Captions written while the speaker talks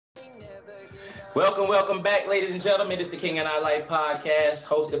Welcome back, ladies and gentlemen. It's the King and I Life podcast,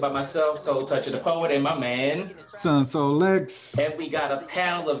 hosted by myself, Toucha the Poet, and my man, Lex. And we got a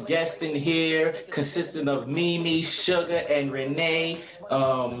panel of guests in here, consisting of Mimi, Sugar, and Renee.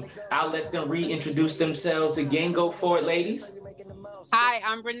 I'll let them reintroduce themselves again. Go for it, ladies. Hi,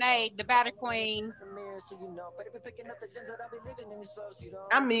 I'm Renee, the Batter Queen.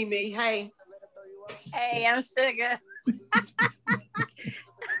 I'm Mimi. Hey. Hey, I'm Sugar.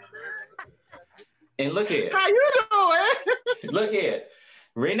 And look here. How you doing? Look here.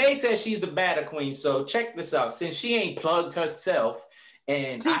 Renee says she's the Batter Queen. So check this out. Since she ain't plugged herself,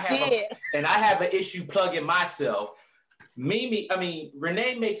 and I have an issue plugging myself. Renee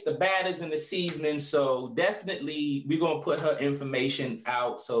makes the batters and the seasoning. So definitely we're gonna put her information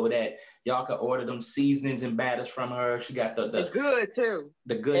out so that y'all can order them seasonings and batters from her. She got the good too.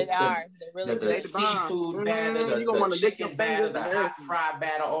 The good, the seafood batter, the chicken batter, the hot fry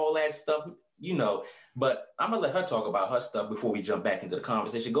batter, all that stuff. You know, but I'm gonna let her talk about her stuff before we jump back into the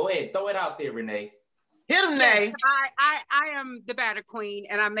conversation. Go ahead, throw it out there, Renee. Hit him, Renee. I am the Batter Queen,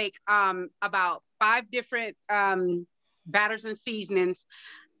 and I make about 5 different batters and seasonings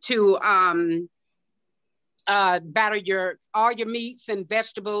to batter all your meats and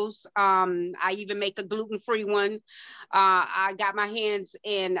vegetables. I even make a gluten-free one. I got my hands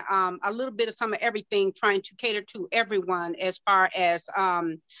in a little bit of some of everything, trying to cater to everyone as far as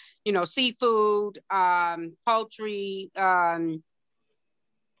seafood, poultry,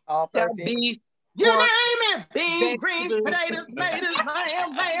 all beef. You name it. Beans, greens, potatoes, tomatoes,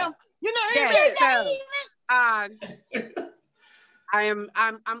 lamb. You name it.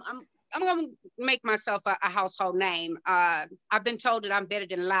 I'm gonna make myself a household name. I've been told that I'm better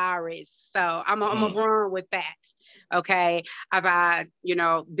than Larry's, so I'm gonna run with that. Okay, I've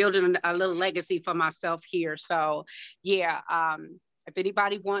building a little legacy for myself here. So yeah, if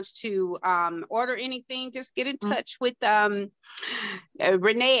anybody wants to order anything, just get in touch with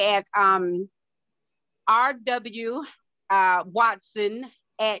Renee at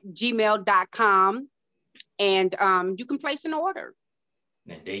rwwatson@gmail.com, and you can place an order.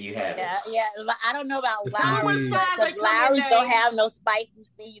 And there you have it. Yeah. I don't know about Larry's, because Larry's don't have no spicy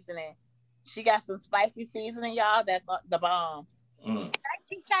seasoning. She got some spicy seasoning, y'all. That's the bomb.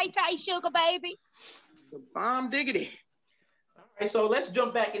 Tight, sugar baby. The bomb diggity. All right, so let's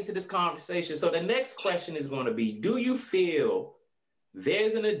jump back into this conversation. So the next question is going to be: do you feel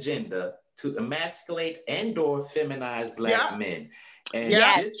there's an agenda to emasculate and/or feminize Black men? And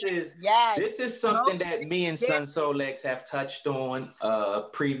this is something that me and Sun Solex have touched on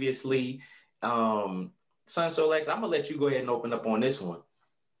previously. Sun Solex, I'm gonna let you go ahead and open up on this one.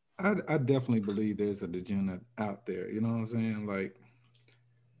 I definitely believe there's an agenda out there. You know what I'm saying? Like,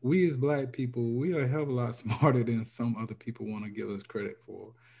 we as Black people, we are a hell of a lot smarter than some other people want to give us credit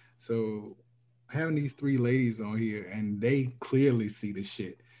for. So having these 3 ladies on here, and they clearly see the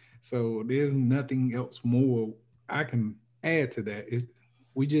shit. So there's nothing else more I can add to that. You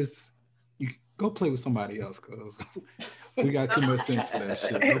go play with somebody else, cause we got too much sense for that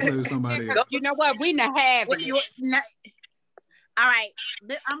shit. Go play with somebody else. You know what? We not having it. All right,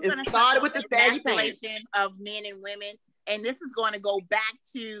 I'm going to start with the emasculation of men and women, and this is going to go back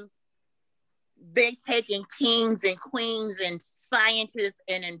to they taking kings and queens and scientists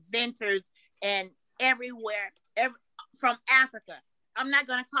and inventors and everywhere from Africa. I'm not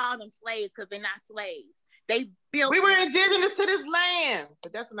going to call them slaves because they're not slaves. We were indigenous to this land,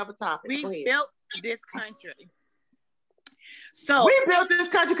 but that's another topic. We built this country. So we built this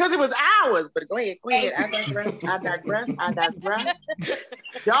country because it was ours. But go ahead. I digress.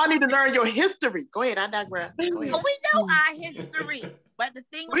 Y'all need to learn your history. Go ahead. I digress. Go ahead. We know our history, but the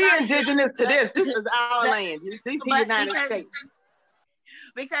thing we're indigenous to this. This is our land. This is the United States.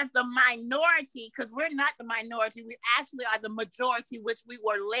 Because the minority, because we're not the minority, we actually are the majority, which we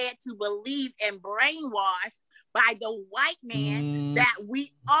were led to believe and brainwashed by the white man that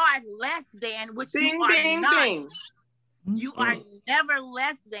we are less than, which you are not. You are never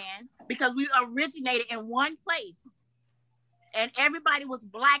less than, because we originated in one place. And everybody was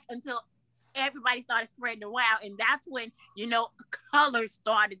Black until everybody started spreading around, and that's when color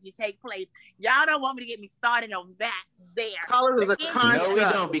started to take place. Y'all don't want me to get me started on that. Color is a construct. No, we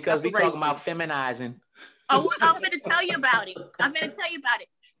don't, because we talking about feminizing. Oh, I'm going to tell you about it.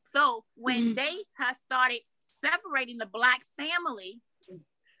 So when they have started separating the Black family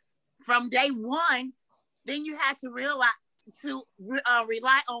from day one, then you had to realize to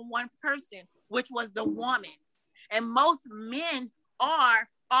rely on one person, which was the woman. And most men are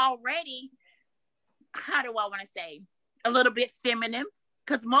already, how do I want to say, a little bit feminine,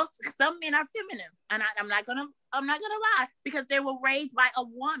 because some men are feminine, and I'm not gonna I'm not gonna lie, because they were raised by a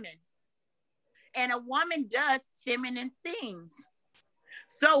woman. And a woman does feminine things.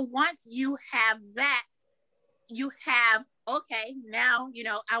 So once you have that, you have, okay, now, you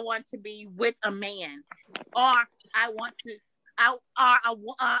know, I want to be with a man. Or I want to,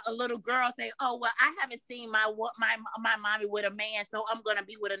 a little girl say, oh, well, I haven't seen my mommy with a man, so I'm going to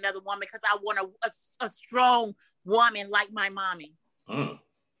be with another woman because I want a strong woman like my mommy. Mm.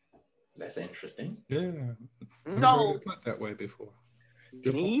 That's interesting. Yeah. So, put that way before.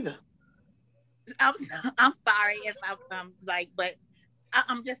 Me either. I'm sorry if I'm like, but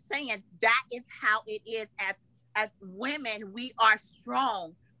I'm just saying that is how it is. As women, we are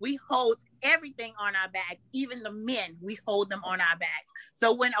strong. We hold everything on our backs. Even the men, we hold them on our backs.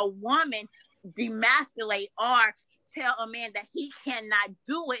 So when a woman demasculate or tell a man that he cannot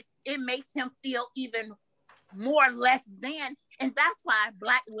do it, it makes him feel even more less than. And that's why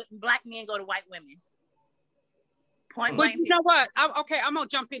black men go to white women. Point blank. You know what? I'm gonna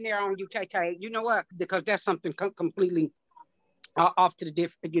jump in there on you, Tay. You know what? Because that's something completely off to the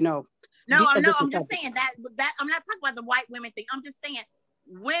different. You know. No, I'm just saying that I'm not talking about the white women thing. I'm just saying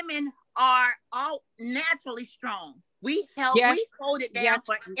women are all naturally strong. We hold it down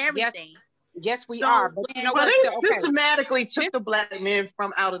for everything. Yes, we are. But you know well, what? They systematically took the black men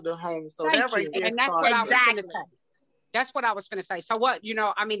from out of the home. So that right there, and that's what I was going to say. That's what I was going to say. So what, you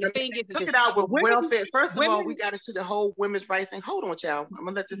know, I mean, the thing is, took it out with welfare. First of all, we got into the whole women's rights thing. Hold on, child. I'm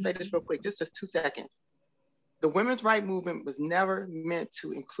gonna let this say this real quick. Just 2 seconds. The women's rights movement was never meant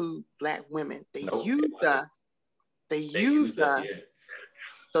to include black women. They used us. They used us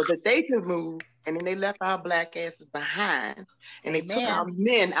so that they could move, and then they left our black asses behind, and they took our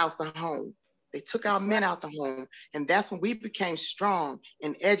men out the home. They took our men out the home, and that's when we became strong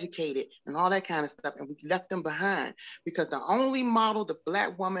and educated and all that kind of stuff, and we left them behind because the only model the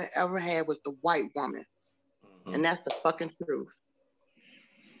black woman ever had was the white woman, and that's the fucking truth.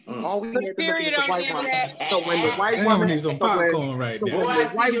 All we had to look at the white woman. So when the white woman, need some popcorn right now. I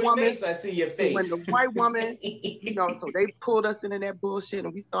see your face. I see your face. When the white woman, you know, so they pulled us into that bullshit,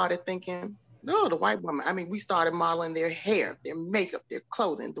 and we started thinking, no, the white woman. I mean, we started modeling their hair, their makeup, their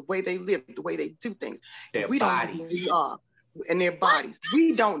clothing, the way they live, the way they do things. Their we bodies. Don't know who we are, and their bodies.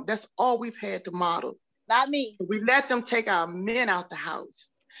 We don't. That's all we've had to model. Not me. We let them take our men out the house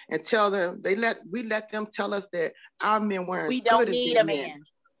and tell them we let them tell us that our men weren't. We don't need a man.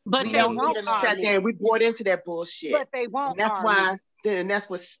 But they won't. We bought into that bullshit. But they won't. And that's why. Then that's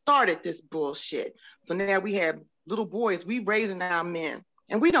what started this bullshit. So now we have little boys. We raising our men.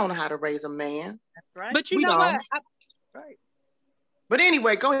 And we don't know how to raise a man. That's right. But you know what? Right. But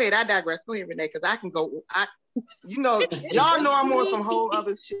anyway, go ahead. I digress. Go ahead, Renee, because I can go. Y'all know I'm on some whole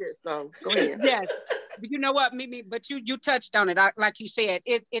other shit. So go ahead. Yes. But you know what, Mimi? But you touched on it. Like you said,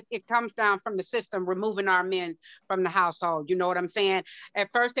 it comes down from the system removing our men from the household. You know what I'm saying? At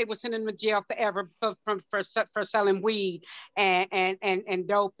first, they were sending them to jail forever for selling weed and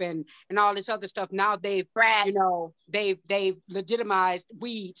dope and all this other stuff. Now they've legitimized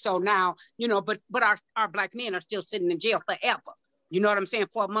weed. So now, you know, but our black men are still sitting in jail forever. You know what I'm saying?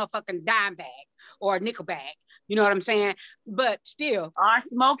 For a motherfucking dime bag or a nickel bag. You know what I'm saying? But still, our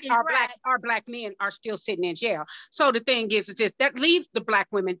black men are still sitting in jail. So the thing is just that leaves the black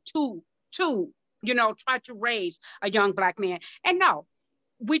women to you know, try to raise a young black man. And no,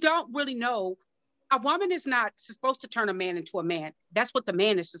 we don't really know. A woman is not supposed to turn a man into a man. That's what the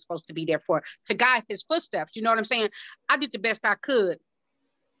man is supposed to be there for, to guide his footsteps. You know what I'm saying? I did the best I could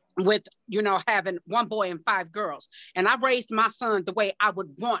with, you know, having one boy and 5 girls. And I raised my son the way I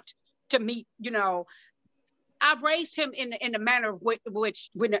would want to meet, you know, I raised him in the manner which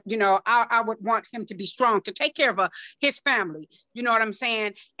you know, I would want him to be strong, to take care of his family, you know what I'm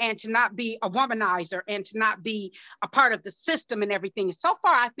saying? And to not be a womanizer and to not be a part of the system and everything. So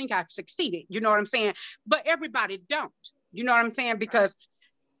far, I think I've succeeded, you know what I'm saying? But everybody don't, you know what I'm saying? Because,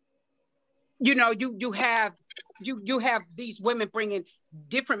 you know, you have these women bringing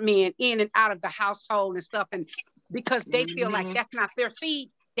different men in and out of the household and stuff, and because they feel like that's not their seed,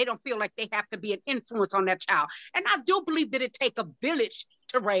 they don't feel like they have to be an influence on that child. And I do believe that it takes a village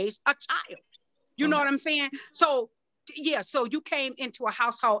to raise a child. You know what I'm saying? So yeah, so you came into a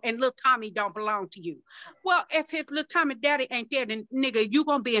household and little Tommy don't belong to you. Well, if his little Tommy daddy ain't there, then nigga, you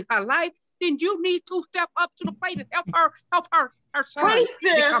gonna be in her life, then you need to step up to the plate and help her son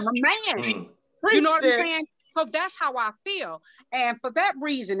become a man. You know what I'm saying? So that's how I feel. And for that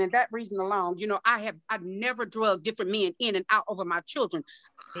reason and that reason alone, you know, I've never drugged different men in and out over my children.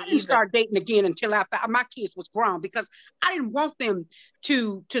 I didn't start dating again until after my kids was grown, because I didn't want them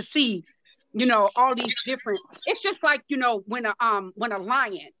to see, you know, all these different. It's just like, you know, when a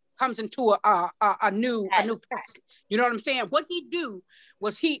lion comes into a new pack. You know what I'm saying? What he do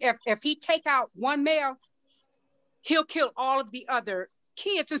was if he take out one male, he'll kill all of the other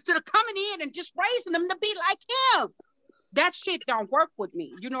kids instead of coming in and just raising them to be like him. That shit don't work with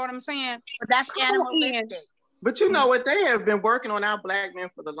me. You know what I'm saying? But that's animalistic. But you know what? They have been working on our black men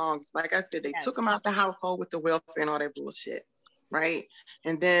for the longest. Like I said, they took them out the household with the welfare and all that bullshit, right?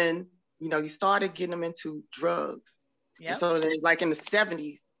 And then, you know, you started getting them into drugs. Yep. So then, like in the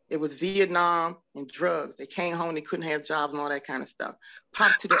 70s, it was Vietnam and drugs. They came home, they couldn't have jobs and all that kind of stuff.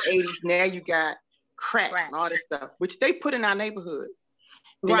 Popped to the 80s, now you got crack and all this stuff, which they put in our neighborhoods.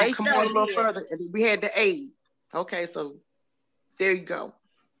 Then they come on a little further, and we had the AIDS. Okay, so there you go.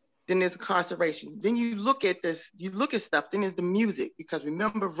 Then there's incarceration. Then you look at this, you look at stuff, then there's the music, because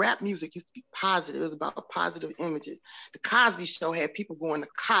remember, rap music used to be positive. It was about positive images. The Cosby Show had people going to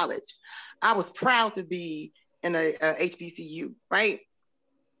college. I was proud to be in a HBCU, right?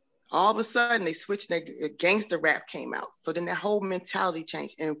 All of a sudden, they switched, gangster rap came out. So then that whole mentality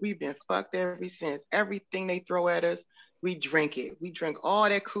changed, and we've been fucked ever since. Everything they throw at us, we drink it. We drink all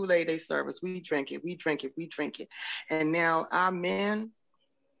that Kool-Aid they serve us. We drink it, we drink it, we drink it. And now our men,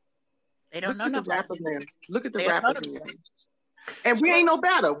 they don't know the rappers now. Look at the rappers now. And we ain't no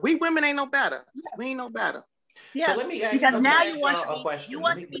better. We women ain't no better. We ain't no better. Yeah. So let me ask because now you want a question.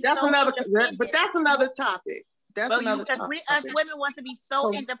 That's another topic. That's another topic. We us women want to be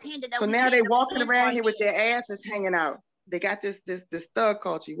so independent. So now they walking around here with their asses hanging out. They got this thug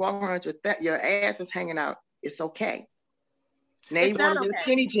culture. You walk around your ass is hanging out. It's okay. Now you want to wear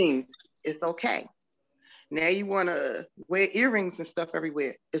skinny jeans. It's okay. Now you want to wear earrings and stuff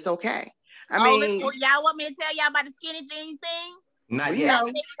everywhere. It's okay. I mean, y'all want me to tell y'all about the skinny jean thing? Not yet. That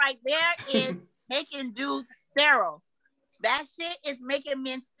thing right there is making dudes sterile. That shit is making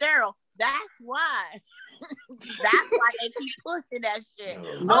men sterile. That's why. That's why they keep pushing that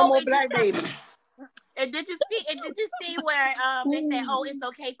shit. No more black babies. And did you see where they said, oh, it's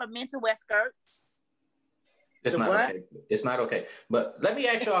okay for men to wear skirts? It's not okay. It's not okay. But let me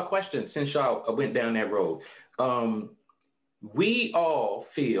ask y'all a question since y'all went down that road. We all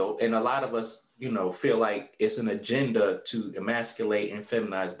feel, and a lot of us, you know, feel like it's an agenda to emasculate and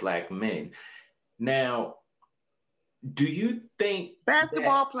feminize black men. Now, do you think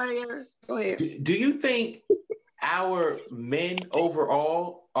basketball players? Go ahead. Do you think our men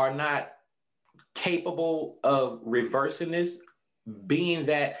overall are not capable of reversing this, being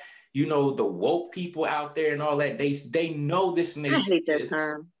that, you know, the woke people out there and all that, they know this. And I hate that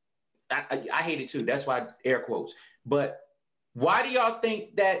term. I hate it too. That's why air quotes. But why do y'all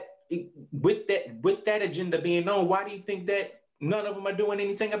think that with that agenda being known, why do you think that none of them are doing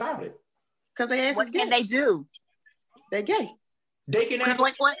anything about it? Because they ask what can they do? They're gay. They can ask.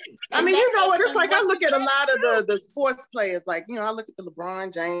 I mean, you know what? It's like I look at a lot of the sports players, like, you know, I look at the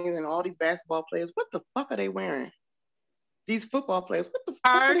LeBron James and all these basketball players. What the fuck are they wearing? These football players, what the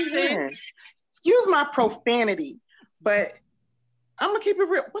fuck are they wearing? Excuse my profanity, but I'm gonna keep it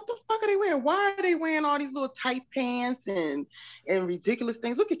real. What the fuck are they wearing? Why are they wearing all these little tight pants and ridiculous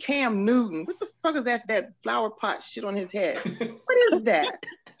things? Look at Cam Newton. What the fuck is that flower pot shit on his head? What is that?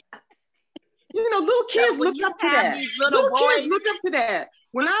 You know, little kids look up to that. Little kids look up to that.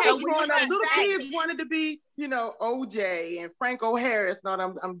 When I was growing up, little kids wanted to be, you know, OJ and Franco Harris. Not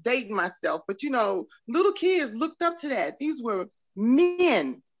I'm dating myself, but you know, little kids looked up to that. These were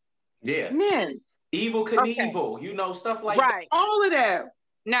men. Yeah. Men. Evil Knievel, you know, stuff like that. All of that.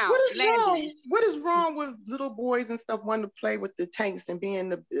 Now, what is wrong? What is wrong with little boys and stuff wanting to play with the tanks and being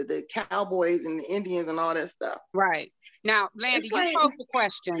the cowboys and the Indians and all that stuff? Right. Now, Landy, you posed the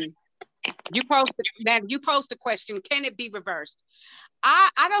question. You posed the question, can it be reversed?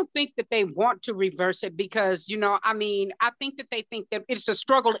 I don't think that they want to reverse it because, you know, I mean, I think that they think that it's a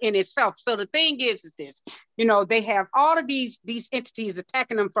struggle in itself. So the thing is this, you know, they have all of these entities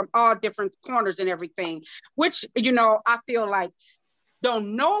attacking them from all different corners and everything, which, you know, I feel like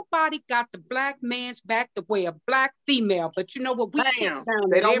don't nobody got the black man's back the way a black female, but you know what?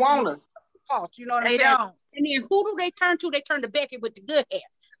 They don't want us. You know what I'm saying? Don't. And then who do they turn to? They turn to Becky with the good hair.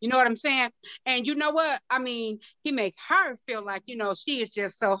 You know what I'm saying? And you know what? I mean, he make her feel like, you know, she is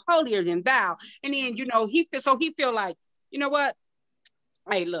just so holier than thou. And then, you know, he feel like, you know what?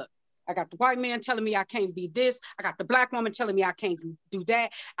 Hey, look, I got the white man telling me I can't be this. I got the black woman telling me I can't do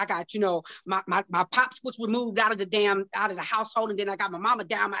that. I got, you know, my pops was removed out of the household, and then I got my mama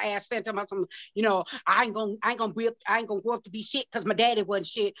down my ass saying to myself, you know, I ain't gonna grow up to be shit because my daddy wasn't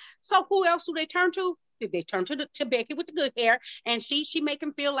shit. So who else do they turn to? They turn to Becky with the good hair, and she make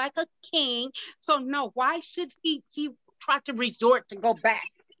him feel like a king. So no, why should he try to resort to go back?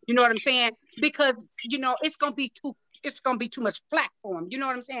 You know what I'm saying? Because, you know, it's gonna be too it's gonna be too much flack for him. You know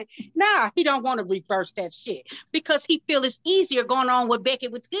what I'm saying? Nah, he don't want to reverse that shit because he feel it's easier going on with Becky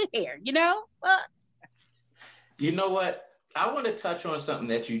with good hair. You know? You know what? I want to touch on something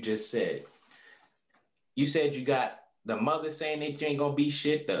that you just said. You said you got the mother saying they ain't gonna be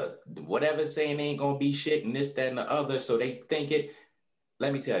shit, the whatever saying they ain't gonna be shit, and this, that, and the other. So they think it.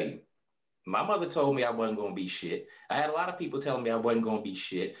 Let me tell you, my mother told me I wasn't gonna be shit. I had a lot of people telling me I wasn't gonna be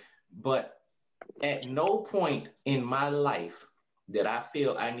shit, but at no point in my life did I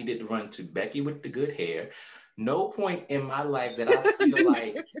feel I needed to run to Becky with the good hair. No point in my life that I feel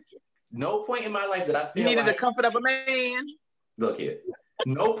like. No point in my life that I feel you needed like the comfort of a man. Look here.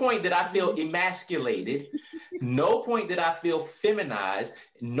 No point did I feel emasculated. No point did I feel feminized.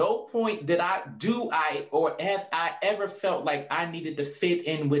 No point did have I ever felt like I needed to fit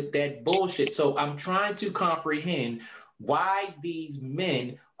in with that bullshit. So I'm trying to comprehend why these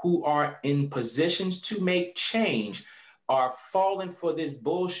men who are in positions to make change are falling for this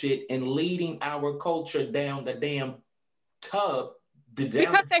bullshit and leading our culture down the damn tub.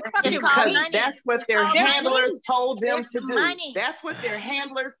 Because that's what their handlers told them to do. That's what their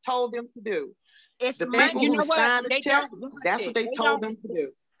handlers told them to do. It's the people who signed the check, that's what they told them to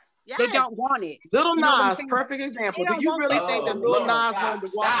do. Yes. They don't want it. Little Nas, perfect example. Do you really think that Little Nas wanted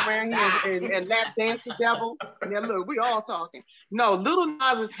to walk around here and lap dance the devil? Now look, we all talking. No, Little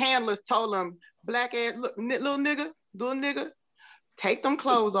Nas's handlers told him, black ass, look, little nigga, take them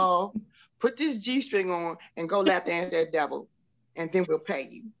clothes off, put this G-string on, and go lap dance that devil. And then we'll pay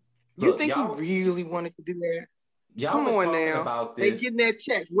you. You think he really wanted to do that? Come on now. About this. They getting that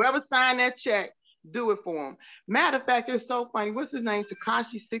check. Whoever signed that check, do it for him. Matter of fact, it's so funny. What's his name?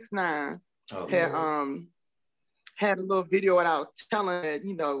 Tekashi 6ix9ine had a little video out telling that,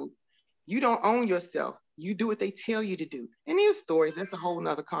 you don't own yourself. You do what they tell you to do. And these stories, that's a whole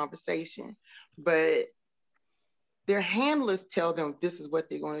nother conversation. But their handlers tell them this is what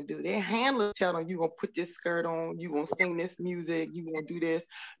they're going to do. Their handlers tell them you're going to put this skirt on, you're going to sing this music, you're going to do this,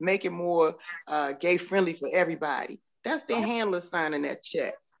 make it more gay friendly for everybody. That's their handlers signing that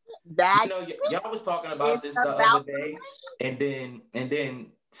check. Y'all was talking about this the other day, and then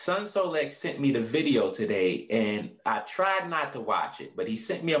Son Solex sent me the video today, and I tried not to watch it, but he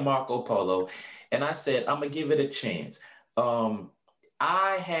sent me a Marco Polo, and I said, I'm going to give it a chance.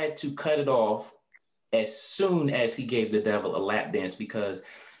 I had to cut it off as soon as he gave the devil a lap dance because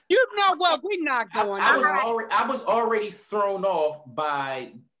you know what, we're not going. I was already thrown off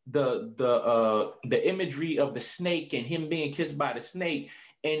by the imagery of the snake and him being kissed by the snake,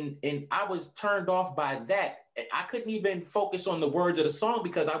 and I was turned off by that. I couldn't even focus on the words of the song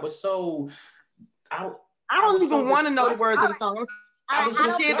because I was so. I don't even want to know the words of the song. I was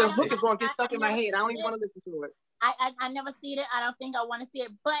just scared the hook is going to get stuck in my head. I don't even want to listen to it. I never see it. I don't think I want to see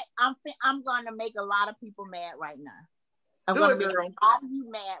it, but I'm going to make a lot of people mad right now. I'm going to make a lot of you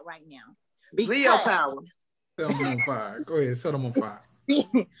mad right now. Leo power. Set them on fire. Go ahead, set them on fire.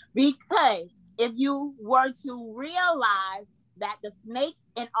 Because if you were to realize that the snake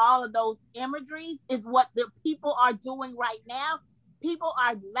and all of those imageries is what the people are doing right now, people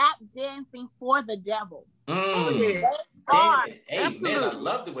are lap dancing for the devil. Hey, man, I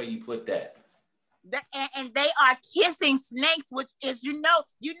love the way you put that. And they are kissing snakes, which is,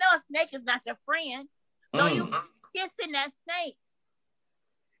 a snake is not your friend. So you kissing that snake.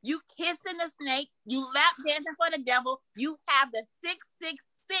 You kissing the snake. You lap dancing for the devil. You have the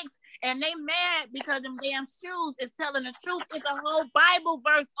 666, and they mad because them damn shoes is telling the truth. It's a whole Bible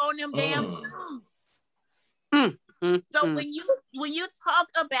verse on them damn shoes. So when you talk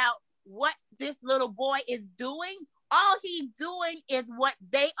about what this little boy is doing, all he's doing is what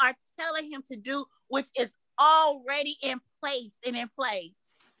they are telling him to do, which is already in place and in play.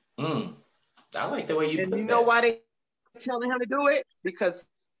 I like the way you put that. And you know why they telling him to do it? Because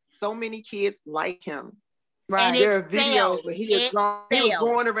so many kids like him. Right. There are videos where he was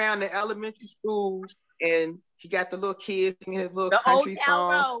going around the elementary schools and he got the little kids singing his little country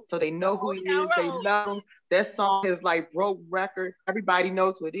songs. So they know who he is. They love him. That song is like broke records. Everybody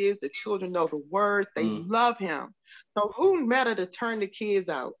knows what it is. The children know the words. They love him. So who better to turn the kids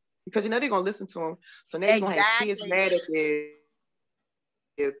out? Because they're gonna listen to him. So they're gonna have kids mad at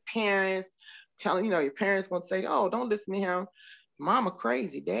their parents, telling your parents gonna say, "Oh, don't listen to him. Mama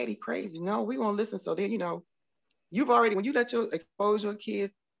crazy, daddy crazy." No, we won't listen. So then you've already, when you expose your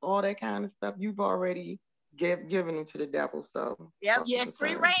kids all that kind of stuff, you've already given them to the devil. So it's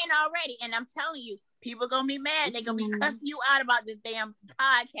free reign already. And I'm telling you, people gonna be mad. They're gonna be cussing you out about this damn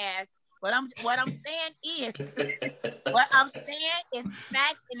podcast. What I'm saying is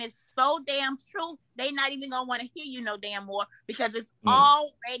fact, and it's so damn true. They not even gonna want to hear you no damn more because it's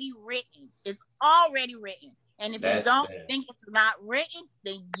already written. It's already written. And if you don't think it's not written,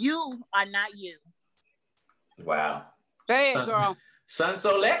 then you are not you. Wow. Say it, girl. Son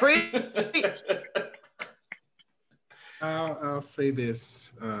Solex. I'll say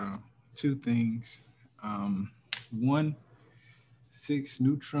this, two things. One, 6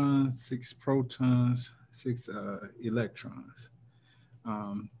 neutrons, 6 protons, 6 electrons.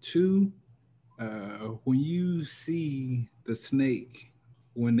 Two, when you see the snake,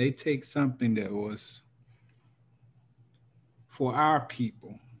 when they take something that was for our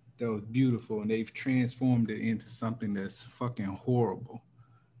people, that was beautiful, and they've transformed it into something that's fucking horrible,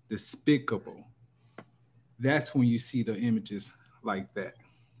 despicable, that's when you see the images like that.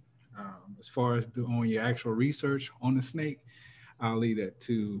 As far as on your actual research on the snake, I'll leave that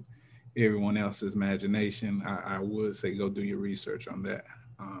to everyone else's imagination. I would say go do your research on that.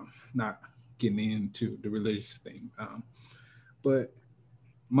 Not getting into the religious thing. But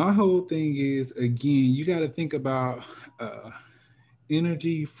my whole thing is, again, you got to think about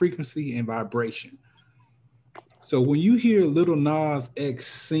energy, frequency, and vibration. So when you hear Lil Nas X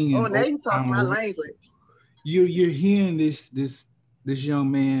singing, oh, now you talk my language. You're hearing this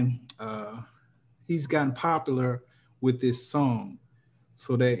young man. He's gotten popular with this song.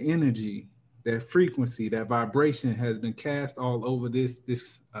 So that energy, that frequency, that vibration has been cast all over this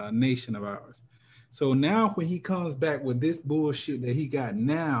nation of ours. So now when he comes back with this bullshit that he got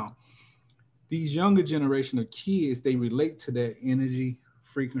now, these younger generation of kids, they relate to that energy,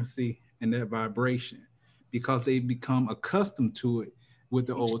 frequency, and that vibration because they become accustomed to it with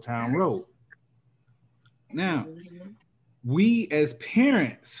the Old Town Road. Now, we as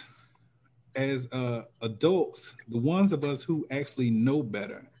parents, as adults, the ones of us who actually know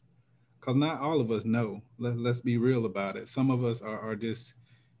better, because not all of us know. Let's be real about it. Some of us are just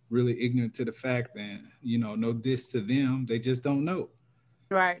really ignorant to the fact, and no diss to them, they just don't know.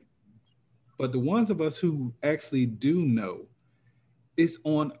 Right. But the ones of us who actually do know, it's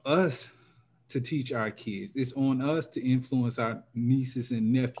on us to teach our kids. It's on us to influence our nieces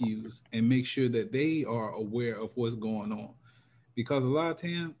and nephews and make sure that they are aware of what's going on. Because a lot of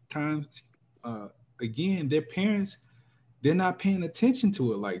times, again, their parents, they're not paying attention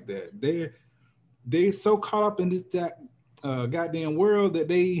to it like that. They're so caught up in this goddamn world that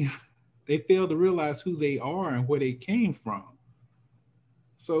they fail to realize who they are and where they came from.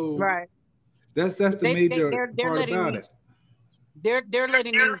 So right. That's the major part about it. They're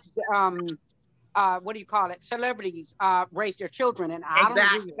letting these what do you call it? Celebrities raise their children, and I don't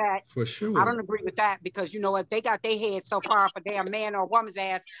agree with that. For sure, I don't agree with that because if they got their head so far up a damn man or woman's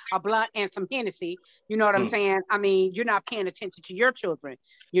ass, a blunt and some Hennessy, you know what I'm saying? I mean, you're not paying attention to your children,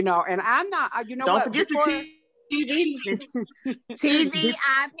 and I'm not. Don't forget the TV,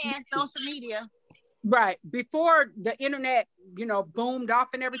 iPad, social media. Right. Before the internet, boomed off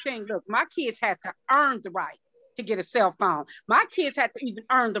and everything, look, my kids had to earn the right to get a cell phone. My kids had to even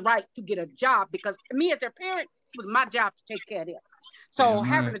earn the right to get a job because me as their parent, it was my job to take care of them. So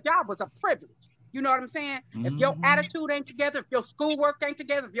having a job was a privilege. You know what I'm saying? Mm-hmm. If your attitude ain't together, if your schoolwork ain't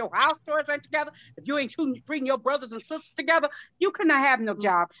together, if your house chores ain't together, if you ain't bringing your brothers and sisters together, you cannot have no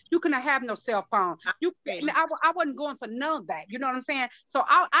job. You cannot have no cell phone. I wasn't going for none of that. You know what I'm saying? So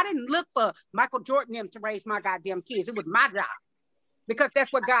I didn't look for Michael Jordan them to raise my goddamn kids. It was my job because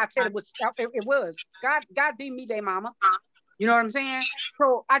that's what God said it was. It was. God deemed me their mama. You know what I'm saying?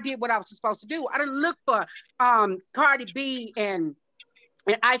 So I did what I was supposed to do. I didn't look for Cardi B and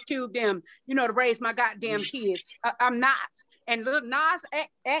Ice Cube them, to raise my goddamn kids. I'm not. And Lil Nas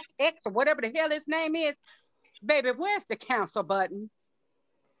X or whatever the hell his name is, baby, where's the cancel button?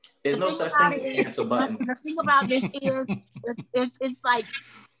 There's no such thing as a cancel button. The thing about this is, it's like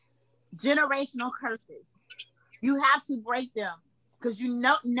generational curses. You have to break them because you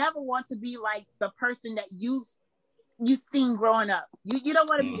never want to be like the person that you seen growing up. You don't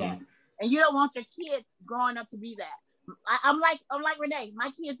want to be that, and you don't want your kids growing up to be that. I'm like Renee.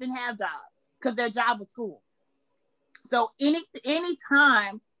 My kids didn't have jobs because their job was school. So any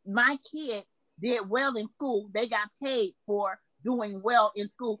time my kid did well in school, they got paid for doing well in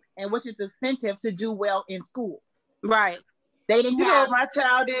school, and which is the incentive to do well in school. Right. They didn't have. My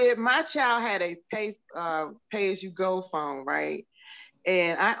child did. My child had a pay as you go phone, right?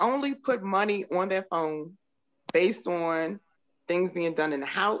 And I only put money on their phone based on things being done in the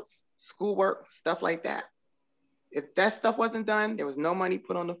house, schoolwork, stuff like that. If that stuff wasn't done, there was no money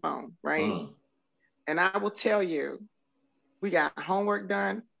put on the phone, right? And I will tell you, we got homework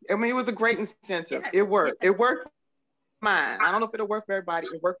done. I mean, it was a great incentive. It worked. It worked for mine. I don't know if it'll work for everybody.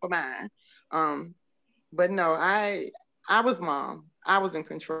 It worked for mine. But no, I was mom. I was in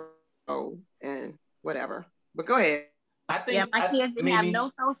control and whatever. But go ahead. My kids didn't have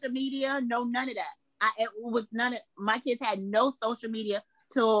no social media, no none of that. it was none of my kids had no social media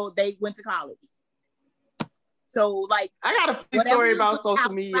till they went to college. So like, I got a funny story about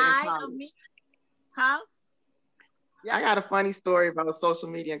social media in college. Huh? Yeah, I got a funny story about social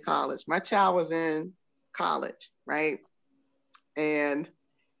media in college. My child was in college, right? And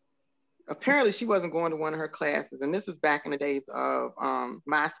apparently she wasn't going to one of her classes. And this is back in the days of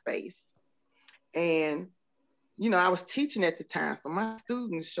MySpace. And, you know, I was teaching at the time. So my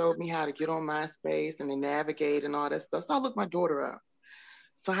students showed me how to get on MySpace and they navigate and all that stuff. So I looked my daughter up.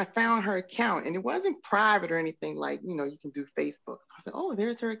 So I found her account, and it wasn't private or anything like, you know, you can do Facebook. So I said, oh,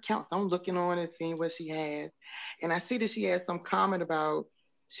 there's her account. So I'm looking on it, seeing what she has. And I see that she has some comment about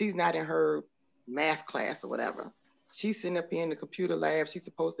she's not in her math class or whatever. She's sitting up here in the computer lab. She's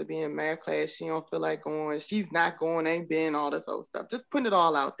supposed to be in math class. She don't feel like going. She's not going, ain't been, all this old stuff. Just putting it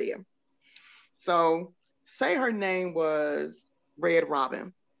all out there. So say her name was Red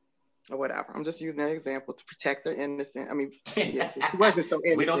Robin or whatever. I'm just using that example to protect her innocent. I mean, yeah, she wasn't so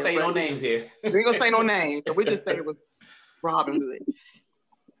innocent. We don't say no names here. We ain't gonna say no names. So we just say it was Robin Hood.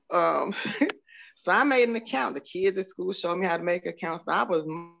 So I made an account. The kids at school showed me how to make accounts. So I was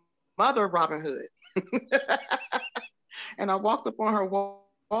Mother Robin Hood. And I walked up on her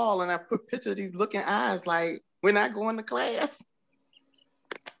wall and I put pictures of these looking eyes like, we're not going to class.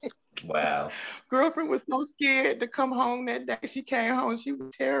 Wow. Girlfriend was so scared to come home that day. She came home. She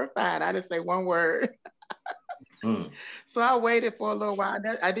was terrified. I didn't say one word. So I waited for a little while.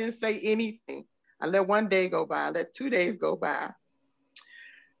 I didn't say anything. I let one day go by. I let 2 days go by.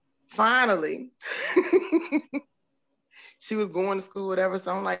 Finally, she was going to school, whatever.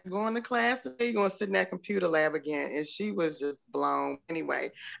 So I'm like, going to class today? You're going to sit in that computer lab again. And she was just blown.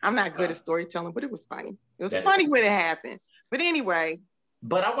 Anyway, I'm not good at storytelling, but it was funny. It was funny when it happened. But anyway.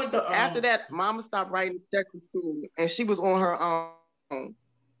 But I went to after that, Mama stopped writing checks in school, and she was on her own.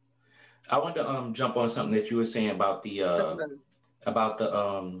 I want to jump on something that you were saying about the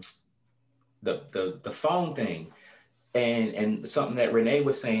phone thing, and something that Renee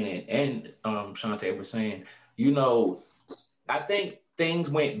was saying and Shante was saying. You know, I think things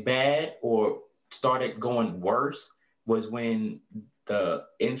went bad or started going worse was when the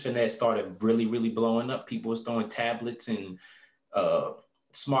internet started really, really blowing up. People was throwing tablets and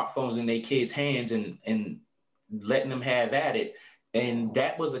smartphones in their kids' hands and letting them have at it. And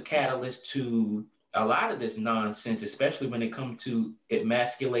that was a catalyst to a lot of this nonsense, especially when it comes to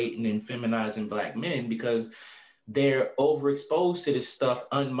emasculating and feminizing Black men, because they're overexposed to this stuff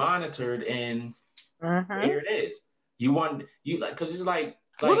unmonitored, and here it is. You like, because it's like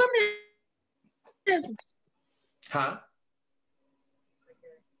well, let me... huh?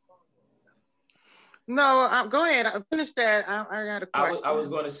 No, go ahead. I finished that. I got a question. I was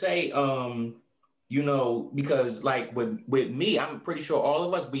going to say, you know, because like with me, I'm pretty sure all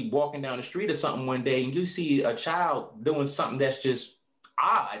of us be walking down the street or something one day, and you see a child doing something that's just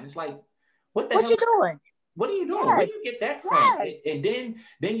odd. It's like, what hell? You doing? What are you doing? Yes. Where do you get that from? Yes. And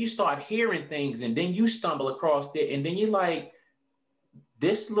then you start hearing things, and then you stumble across it, and then you're like,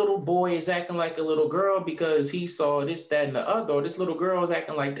 this little boy is acting like a little girl because he saw this, that, and the other, or this little girl is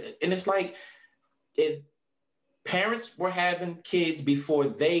acting like that. And it's like, if parents were having kids before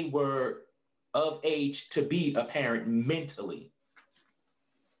they were of age to be a parent mentally.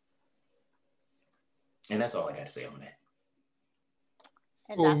 And that's all I got to say on that.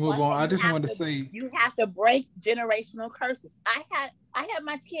 Before we move on, I just wanted to say, you have to break generational curses. I had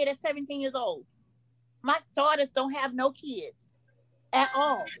my kid at 17 years old. My daughters don't have no kids at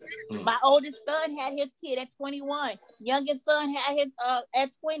all. My oldest son had his kid at 21. Youngest son had his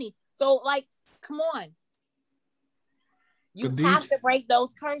at 20. So like, come on. You have to break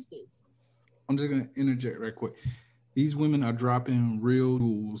those curses. I'm just going to interject right quick. These women are dropping real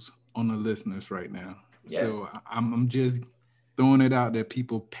rules on the listeners right now. Yes. So I'm just throwing it out there.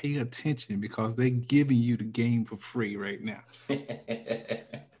 People pay attention because they're giving you the game for free right now. All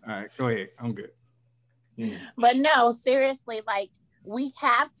right, go ahead. I'm good. But no, seriously, like we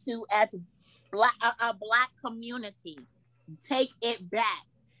have to, as a Black community, take it back.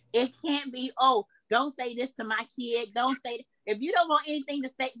 It can't be, oh, don't say this to my kid. Don't say, if you don't want anything to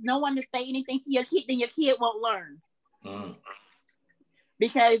say, no one to say anything to your kid, then your kid won't learn.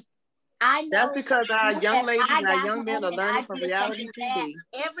 Because I know that's because our young ladies and our young men are learning from reality TV.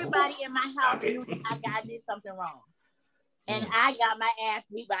 Everybody in my house knew I did something wrong. And I got my ass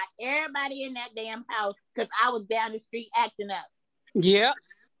beat by everybody in that damn house because I was down the street acting up. Yep.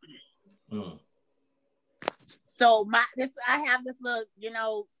 So I have this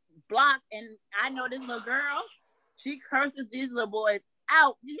little, block, and I know this little girl, she curses these little boys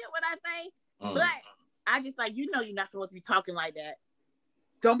out. You hear what I say? But I just like, you're not supposed to be talking like that.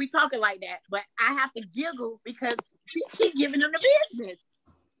 Don't be talking like that. But I have to giggle because she keep giving them the business.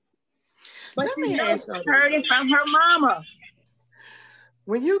 But you know, she heard it from her mama.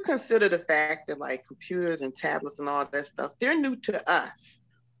 When you consider the fact that like computers and tablets and all that stuff, they're new to us,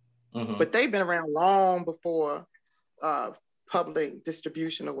 but they've been around long before public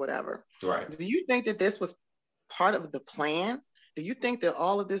distribution or whatever. Right. Do you think that this was part of the plan? Do you think that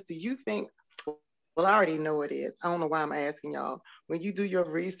all of this, do you think, well, I already know it is. I don't know why I'm asking y'all. When you do your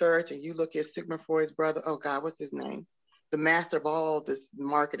research and you look at Sigmund Freud's brother, oh God, what's his name? The master of all this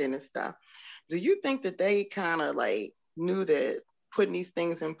marketing and stuff. Do you think that they kind of like knew that putting these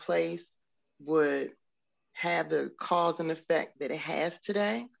things in place would have the cause and effect that it has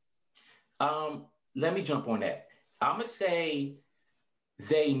today? Let me jump on that. I'm gonna say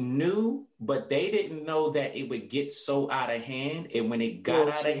they knew, but they didn't know that it would get so out of hand. And when it got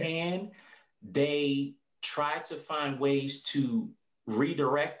out of hand, they tried to find ways to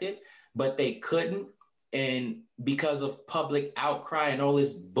redirect it, but they couldn't. And because of public outcry and all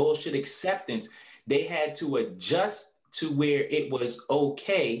this bullshit acceptance, they had to adjust to where it was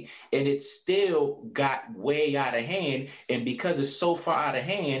okay, and it still got way out of hand. And because it's so far out of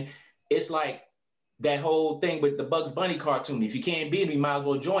hand, it's like that whole thing with the Bugs Bunny cartoon. If you can't beat them, you might as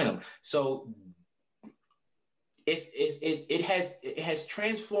well join them. So it has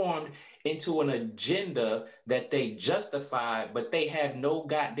transformed into an agenda that they justify, but they have no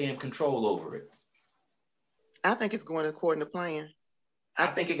goddamn control over it. I think it's going according to plan. I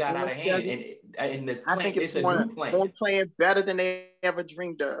think it got out of hand, and the plan, I think it's a new plan. They're playing better than they ever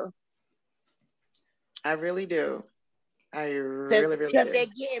dreamed of. I really do. I really do. Because they're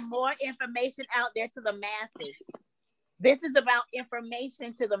getting more information out there to the masses. This is about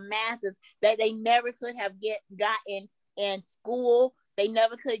information to the masses that they never could have gotten in school. They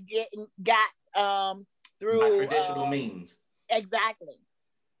never could got through by traditional means. Exactly.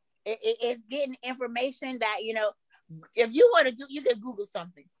 It's getting information that, you know, if you want to do, you can Google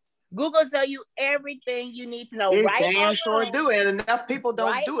something. Google tell you everything you need to know. It right? Damn sure do it. Enough people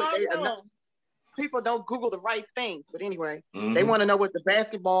don't do it. Enough people don't Google the right things. But anyway, they want to know what the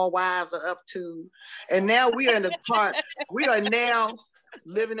basketball wives are up to. And now we are in the part. We are now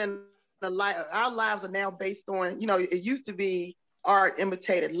living in the life. Our lives are now based on. You know, it used to be art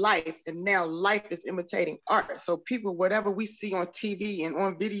imitated life, and now life is imitating art. So people, whatever we see on TV and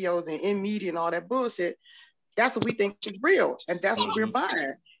on videos and in media and all that bullshit, that's what we think is real, and that's what we're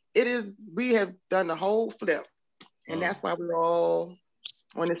buying. It is. We have done the whole flip, and that's why we're all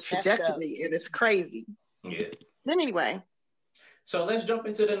on this trajectory, and it's crazy. Yeah. Then anyway, so let's jump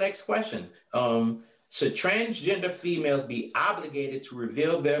into the next question. Should transgender females be obligated to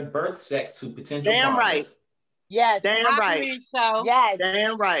reveal their birth sex to potential partners? Right. Yes. Damn right. So. Yes.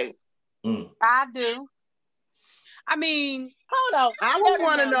 Damn right. I do. I mean, hold on. I would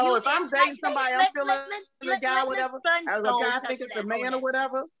want to know if I'm dating somebody, I'm feeling a guy, whatever, as a guy think it's a man or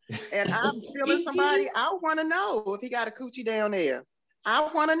whatever, and I'm feeling somebody, I want to know if he got a coochie down there. I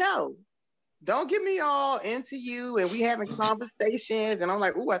want to know. Don't get me all into you and we having conversations and I'm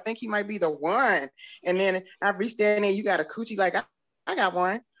like, ooh, I think he might be the one. And then I reached down there, you got a coochie, like, I got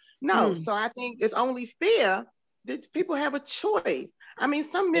one. No, so I think it's only fair that people have a choice. I mean,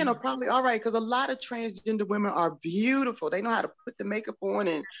 some men are probably all right because a lot of transgender women are beautiful. They know how to put the makeup on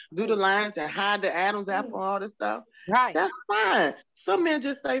and do the lines and hide the Adam's apple and all this stuff. Right. That's fine. Some men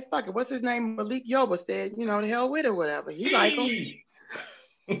just say, fuck it. What's his name? Malik Yoba said, you know, the hell with it, whatever. He like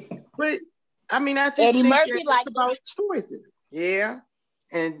him. But I mean, I just Eddie think Murphy it's about choices. Yeah.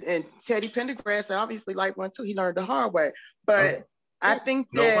 And Teddy Pendergrass obviously like one too. He learned the hard way. But I think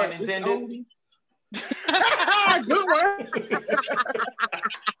no that pun intended. Good one.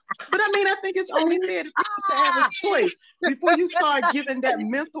 But I mean, I think it's only fair that people should have a choice before you start giving that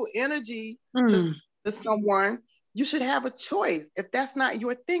mental energy to someone. You should have a choice. If that's not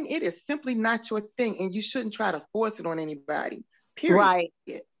your thing, it is simply not your thing, and you shouldn't try to force it on anybody. Period. Right.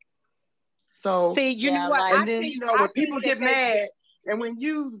 So see, you know what? And then when people get mad, and when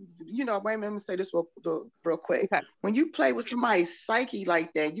you know, wait a minute, let me say this real quick. Okay. When you play with somebody's psyche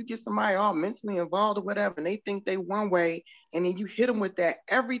like that, you get somebody all mentally involved or whatever, and they think they one way, and then you hit them with that,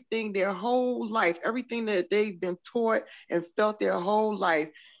 everything their whole life, everything that they've been taught and felt their whole life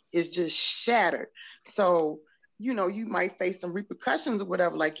is just shattered. So, you know, you might face some repercussions or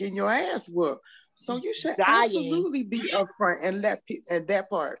whatever, like getting your ass whooped. So you should absolutely be upfront and let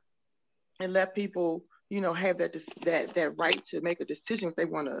people, you know, have that right to make a decision if they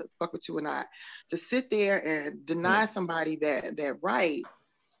want to fuck with you or not. To sit there and deny somebody that right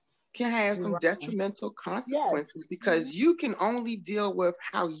can have some detrimental consequences because you can only deal with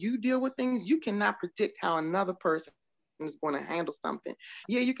how you deal with things. You cannot predict how another person is going to handle something.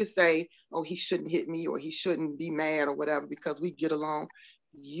 Yeah, you could say, oh, he shouldn't hit me or he shouldn't be mad or whatever because we get along.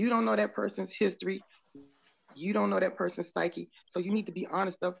 You don't know that person's history. You don't know that person's psyche. So you need to be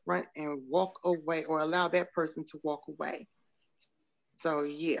honest up front and walk away or allow that person to walk away. So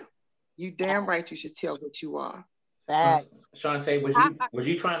yeah, you damn right you should tell what you are. Facts. Shante, was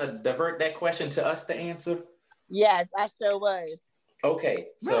you trying to divert that question to us to answer? Yes, I sure was. Okay,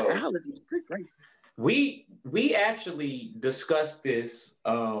 so we actually discussed this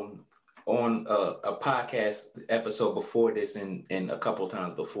on a podcast episode before this and a couple of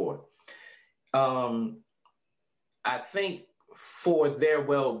times before. I think for their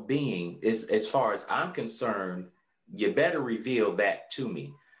well-being, as far as I'm concerned, you better reveal that to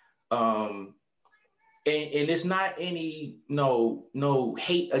me. And it's not any no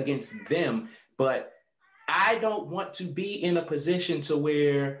hate against them, but I don't want to be in a position to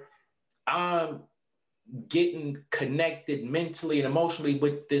where I'm getting connected mentally and emotionally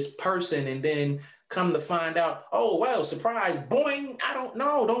with this person and then come to find out, oh, well, surprise, boing, I don't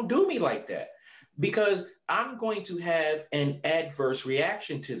know, don't do me like that. Because I'm going to have an adverse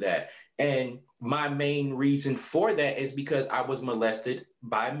reaction to that. And my main reason for that is because I was molested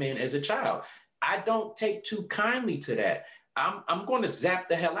by men as a child. I don't take too kindly to that. I'm going to zap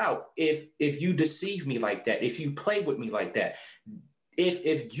the hell out if you deceive me like that, if you play with me like that.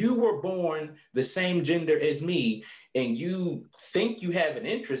 If you were born the same gender as me and you think you have an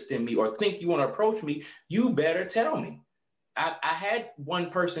interest in me or think you want to approach me, you better tell me. I had one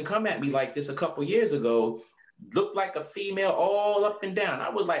person come at me like this a couple years ago, looked like a female all up and down. I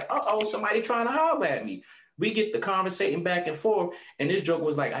was like, uh-oh, somebody trying to holler at me. We get the conversating back and forth, and this joke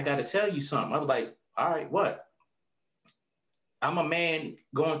was like, I got to tell you something. I was like, all right, what? I'm a man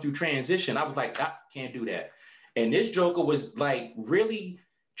going through transition. I was like, I can't do that. And this joker was like really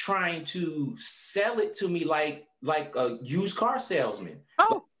trying to sell it to me like a used car salesman.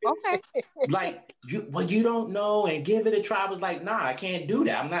 Oh, okay. Like you don't know and give it a try. I was like, nah, I can't do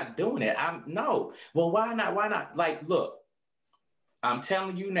that. I'm not doing it. No. Well, why not? Why not? Like, look, I'm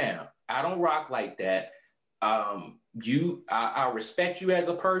telling you now, I don't rock like that. I respect you as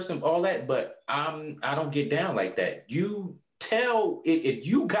a person, all that, but I don't get down like that. You tell if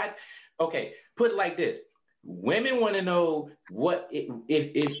you got, okay, put it like this. Women want to know what if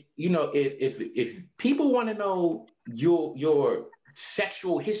people want to know your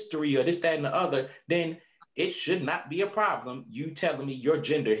sexual history or this, that, and the other, then it should not be a problem you telling me your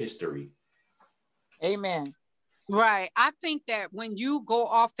gender history. Amen. Right. I think that when you go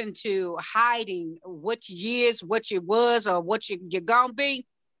off into hiding what years, what you was, or what you're gonna be,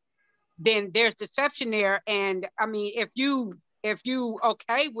 then there's deception there. And I mean, if you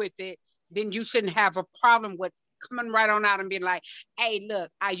okay with it, then you shouldn't have a problem with coming right on out and being like, hey,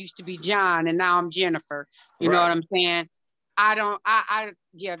 look, I used to be John and now I'm Jennifer. You know what I'm saying? Don't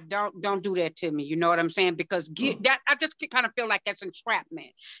do that to me. You know what I'm saying? Because that I just kind of feel like that's entrapment.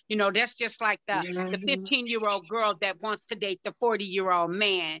 You know, that's just like the 15-year-old girl that wants to date the 40-year-old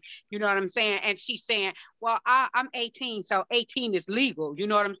man. You know what I'm saying? And she's saying, well, I'm 18, so 18 is legal. You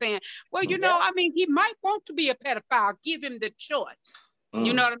know what I'm saying? Well, you know, I mean, he might want to be a pedophile. Give him the choice.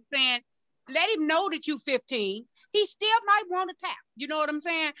 You know what I'm saying? Let him know that you're 15. He still might want to tap. You know what I'm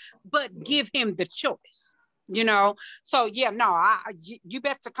saying? But give him the choice. You know, so yeah, no, you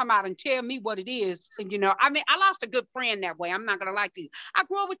best to come out and tell me what it is. And, you know, I mean, I lost a good friend that way. I'm not gonna lie to you. I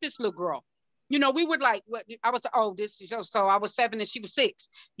grew up with this little girl. You know, we would like, I was the oldest, so I was 7 and she was 6.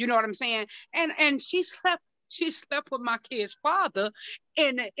 You know what I'm saying? And she slept with my kid's father.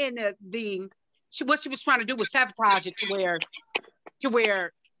 What she was trying to do was sabotage it to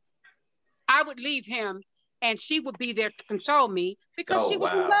where I would leave him and she would be there to console me because she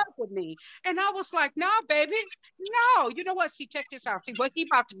was in love with me. And I was like, no, baby, no. You know what? See, check this out. See, what he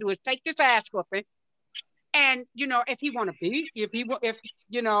about to do is take this ass whooping. And, you know, if he want to be,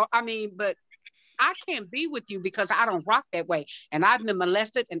 but I can't be with you because I don't rock that way. And I've been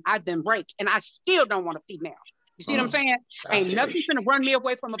molested and I've been raped and I still don't want a female. You see what I'm saying? Ain't nothing gonna run me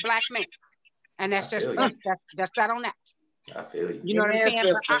away from a black man. And that's just that's that on that. I feel you. You know what I'm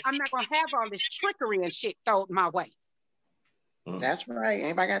saying? But I'm not going to have all this trickery and shit thrown my way. That's right.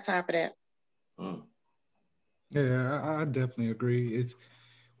 Anybody got time for that? Yeah, I definitely agree. It's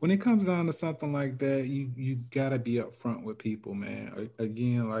when it comes down to something like that, you gotta be upfront with people, man.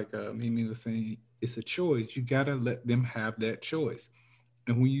 Again, like Mimi was saying, it's a choice. You gotta let them have that choice.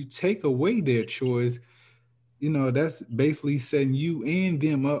 And when you take away their choice, you know, that's basically setting you and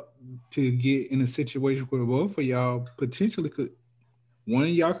them up to get in a situation where both of y'all potentially one of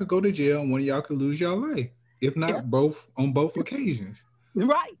y'all could go to jail and one of y'all could lose your life, if not both on both occasions.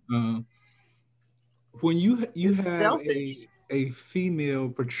 Right. when you It's have selfish. a female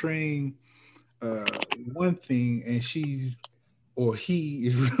portraying one thing and she or he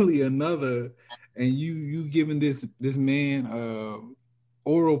is really another, and you giving this man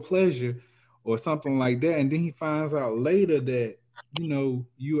oral pleasure or something like that, and then he finds out later that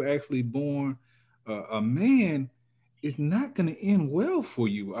you're actually born a man, it's not going to end well for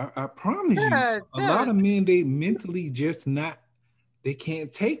you. I promise you. A lot of men, they mentally just not, they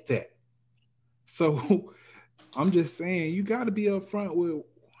can't take that. So I'm just saying, you got to be upfront with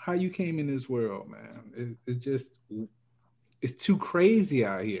how you came in this world, man. It's too crazy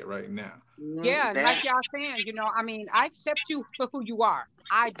out here right now. Yeah, like y'all saying, I mean, I accept you for who you are.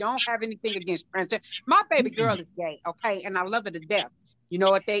 I don't have anything against transgender. My baby girl is gay, okay, and I love her to death. You know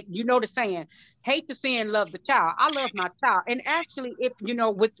what the saying, hate the sin, love the child. I love my child, and actually, if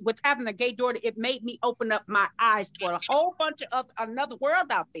with having a gay daughter, it made me open up my eyes to a whole bunch of another world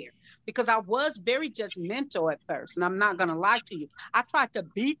out there, because I was very judgmental at first, and I'm not gonna lie to you. I tried to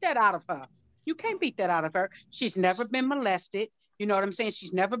beat that out of her. You can't beat that out of her. She's never been molested. You know what I'm saying?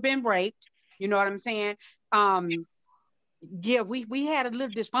 She's never been raped. You know what I'm saying? Yeah, we had a little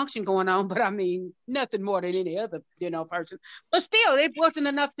dysfunction going on, but I mean, nothing more than any other, person. But still, it wasn't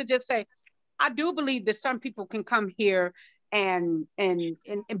enough to just say, I do believe that some people can come here and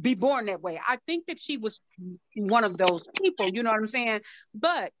be born that way. I think that she was one of those people, you know what I'm saying?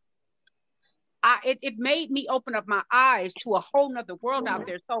 But it made me open up my eyes to a whole nother world out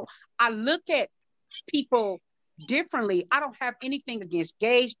there. So I look at people differently. I don't have anything against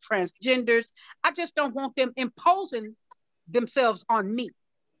gays, transgenders. I just don't want them imposing themselves on me.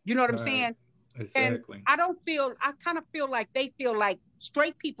 You know what I'm saying? Exactly. And I kind of feel like they feel like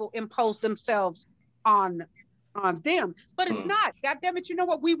straight people impose themselves on them, but it's not. God damn it, you know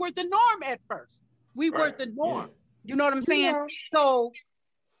what? We were the norm at first. We were the norm. You know what I'm saying? So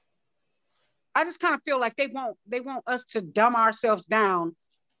I just kind of feel like they want us to dumb ourselves down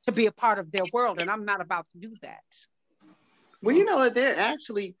to be a part of their world, and I'm not about to do that. Well, you know what? They're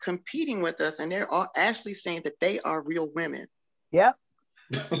actually competing with us, and they're all actually saying that they are real women. Yep.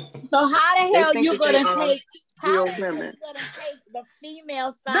 So how the hell you gonna take real women? Gonna take the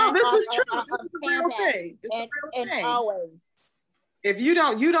female side? No, this is true. This is a real thing. And always. If you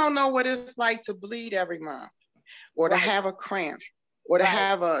don't know what it's like to bleed every month, or to have a cramp, or to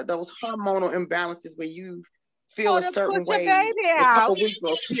have those hormonal imbalances where you feel a certain way a couple weeks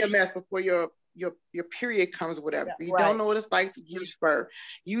or PMS before your period comes, or whatever. You don't know what it's like to give birth.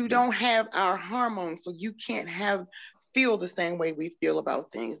 You don't have our hormones, so you can't feel the same way we feel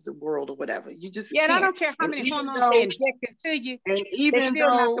about things, the world or whatever. You just can't. I don't care how many hormones they inject to you. And even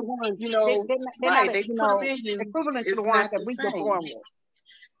though the ones, they put them in you, equivalent to the ones that we were born with.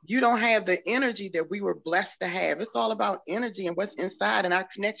 You don't have the energy that we were blessed to have. It's all about energy and what's inside and our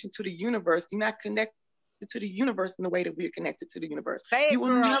connection to the universe. You're not connected to the universe in the way that we're connected to the universe. You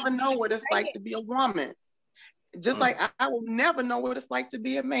will never know what it's like to be a woman. Just like I will never know what it's like to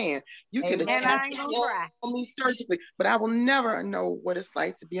be a man. You can attack me surgically, but I will never know what it's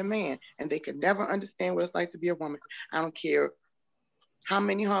like to be a man. And they can never understand what it's like to be a woman. I don't care how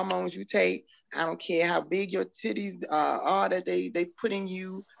many hormones you take. I don't care how big your titties are that they put in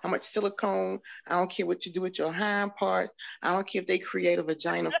you, how much silicone. I don't care what you do with your hind parts. I don't care if they create a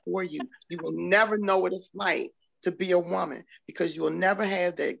vagina for you. You will never know what it's like to be a woman, because you will never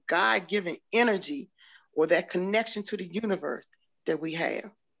have that God-given energy or that connection to the universe that we have.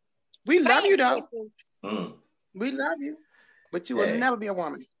 We love you though. We love you, but you will never be a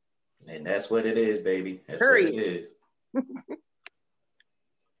woman. And that's what it is, baby. That's what it is.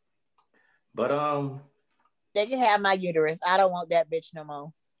 But they can have my uterus. I don't want that bitch no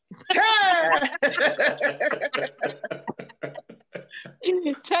more.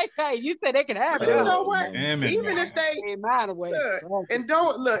 You said they can have it. You know what? Even if they and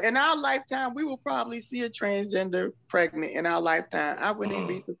don't look in our lifetime, we will probably see a transgender pregnant in our lifetime. I wouldn't even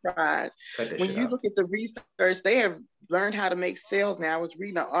be surprised. When you look at the research, they have learned how to make cells now. I was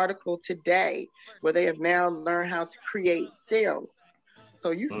reading an article today where they have now learned how to create cells. So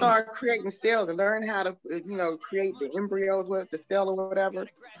you start creating cells and learn how to, create the embryos with the cell or whatever.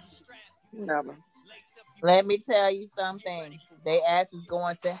 Never. Let me tell you something. They ass is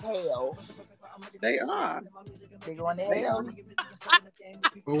going to hell. They are. They're going to hell.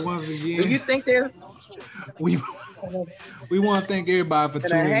 But once again, do you think they're? We want to thank everybody for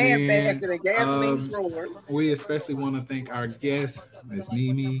tuning in. We especially want to thank our guests, Miss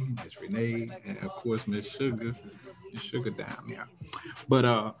Mimi, Miss Renee, and of course Miss Sugar. Sugar down, yeah. But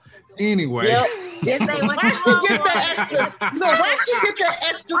anyway. Yep. Yes, they went Why she get the extra? No, why she get the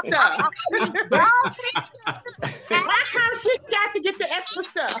extra stuff? Why come she got to get the extra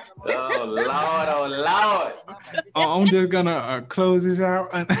stuff? Oh Lord, oh Lord. I'm just gonna close this out.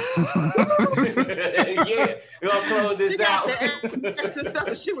 Yeah, we're gonna close this out. The extra stuff,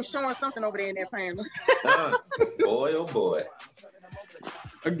 and she was showing something over there in that panel. Boy, oh boy.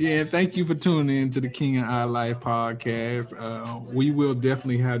 Again, thank you for tuning in to the King and I Life podcast. We will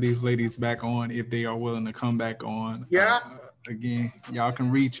definitely have these ladies back on if they are willing to come back on. Yeah. Again, y'all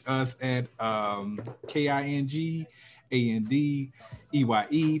can reach us at KINGANDEYE369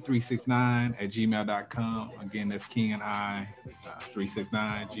 @gmail.com. Again, that's King and I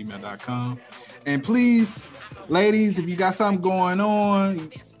 369 @gmail.com. And please, ladies, if you got something going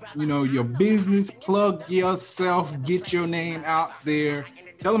on, you know, your business, plug yourself, get your name out there.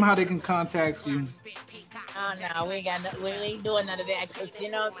 Tell them how they can contact you. Oh no, we ain't doing none of that. Cause you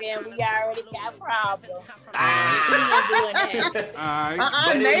know what I'm saying? We already got problems. We ain't doing that. All right.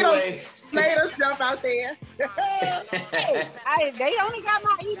 But anyway. Slay herself out there. They only got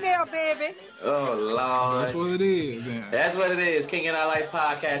my email, baby. Oh Lord. That's what it is. Man. That's what it is. King and I Life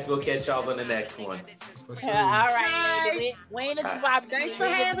podcast. We'll catch y'all on the next one. All right. We ain't Thanks for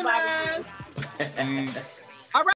having us.